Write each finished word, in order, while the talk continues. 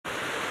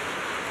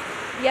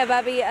Yeah,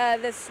 Bobby,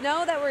 the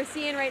snow that we're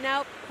seeing right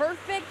now,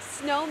 perfect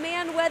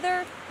snowman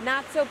weather,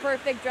 not so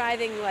perfect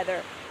driving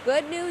weather.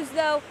 Good news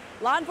though,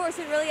 law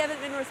enforcement really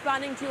haven't been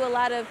responding to a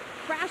lot of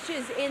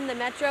crashes in the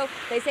metro.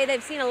 They say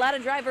they've seen a lot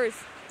of drivers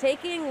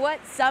taking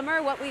what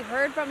we've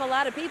heard from a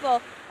lot of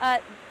people,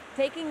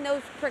 taking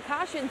those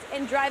precautions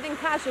and driving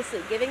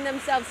cautiously, giving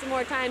themselves some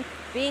more time,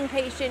 being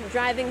patient,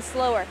 driving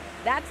slower.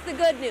 That's the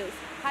good news.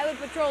 Highway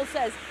Patrol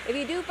says if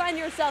you do find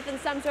yourself in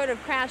some sort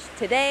of crash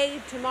today,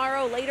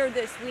 tomorrow, later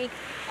this week,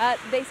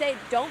 they say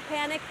don't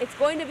panic. It's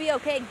going to be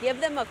okay.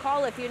 Give them a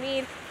call if you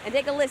need, and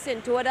take a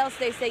listen to what else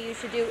they say you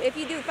should do if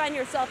you do find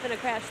yourself in a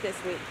crash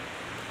this week.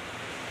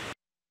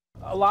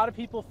 A lot of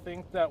people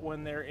think that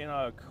when they're in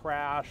a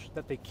crash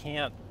that they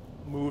can't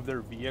move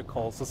their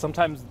vehicles. So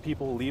sometimes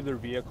people leave their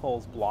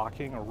vehicles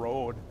blocking a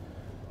road.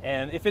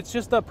 And if it's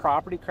just a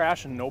property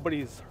crash and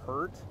nobody's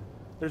hurt,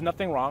 there's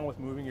nothing wrong with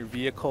moving your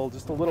vehicle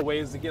just a little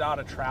ways to get out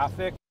of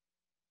traffic.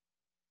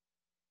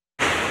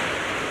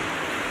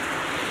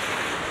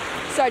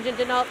 Sergeant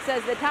Denault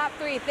says the top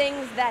 3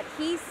 things that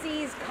he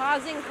sees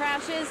causing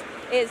crashes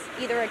is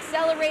either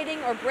accelerating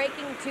or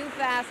braking too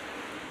fast,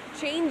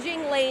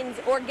 changing lanes,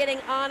 or getting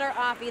on or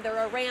off either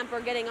a ramp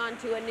or getting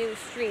onto a new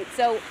street.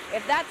 So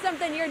if that's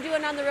something you're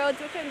doing on the roads,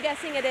 which I'm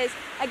guessing it is,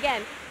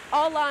 again,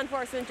 all law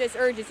enforcement just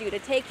urges you to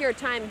take your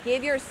time,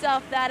 give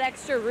yourself that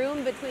extra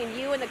room between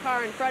you and the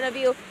car in front of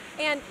you,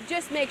 and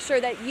just make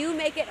sure that you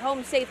make it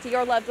home safe to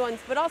your loved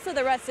ones, but also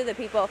the rest of the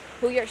people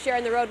who you're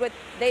sharing the road with,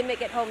 they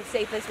make it home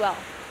safe as well.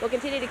 We'll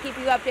continue to keep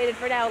you updated.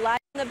 For now, live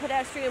on the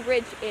pedestrian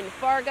bridge in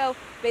Fargo,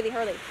 Bailey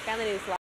Hurley, Family News Live.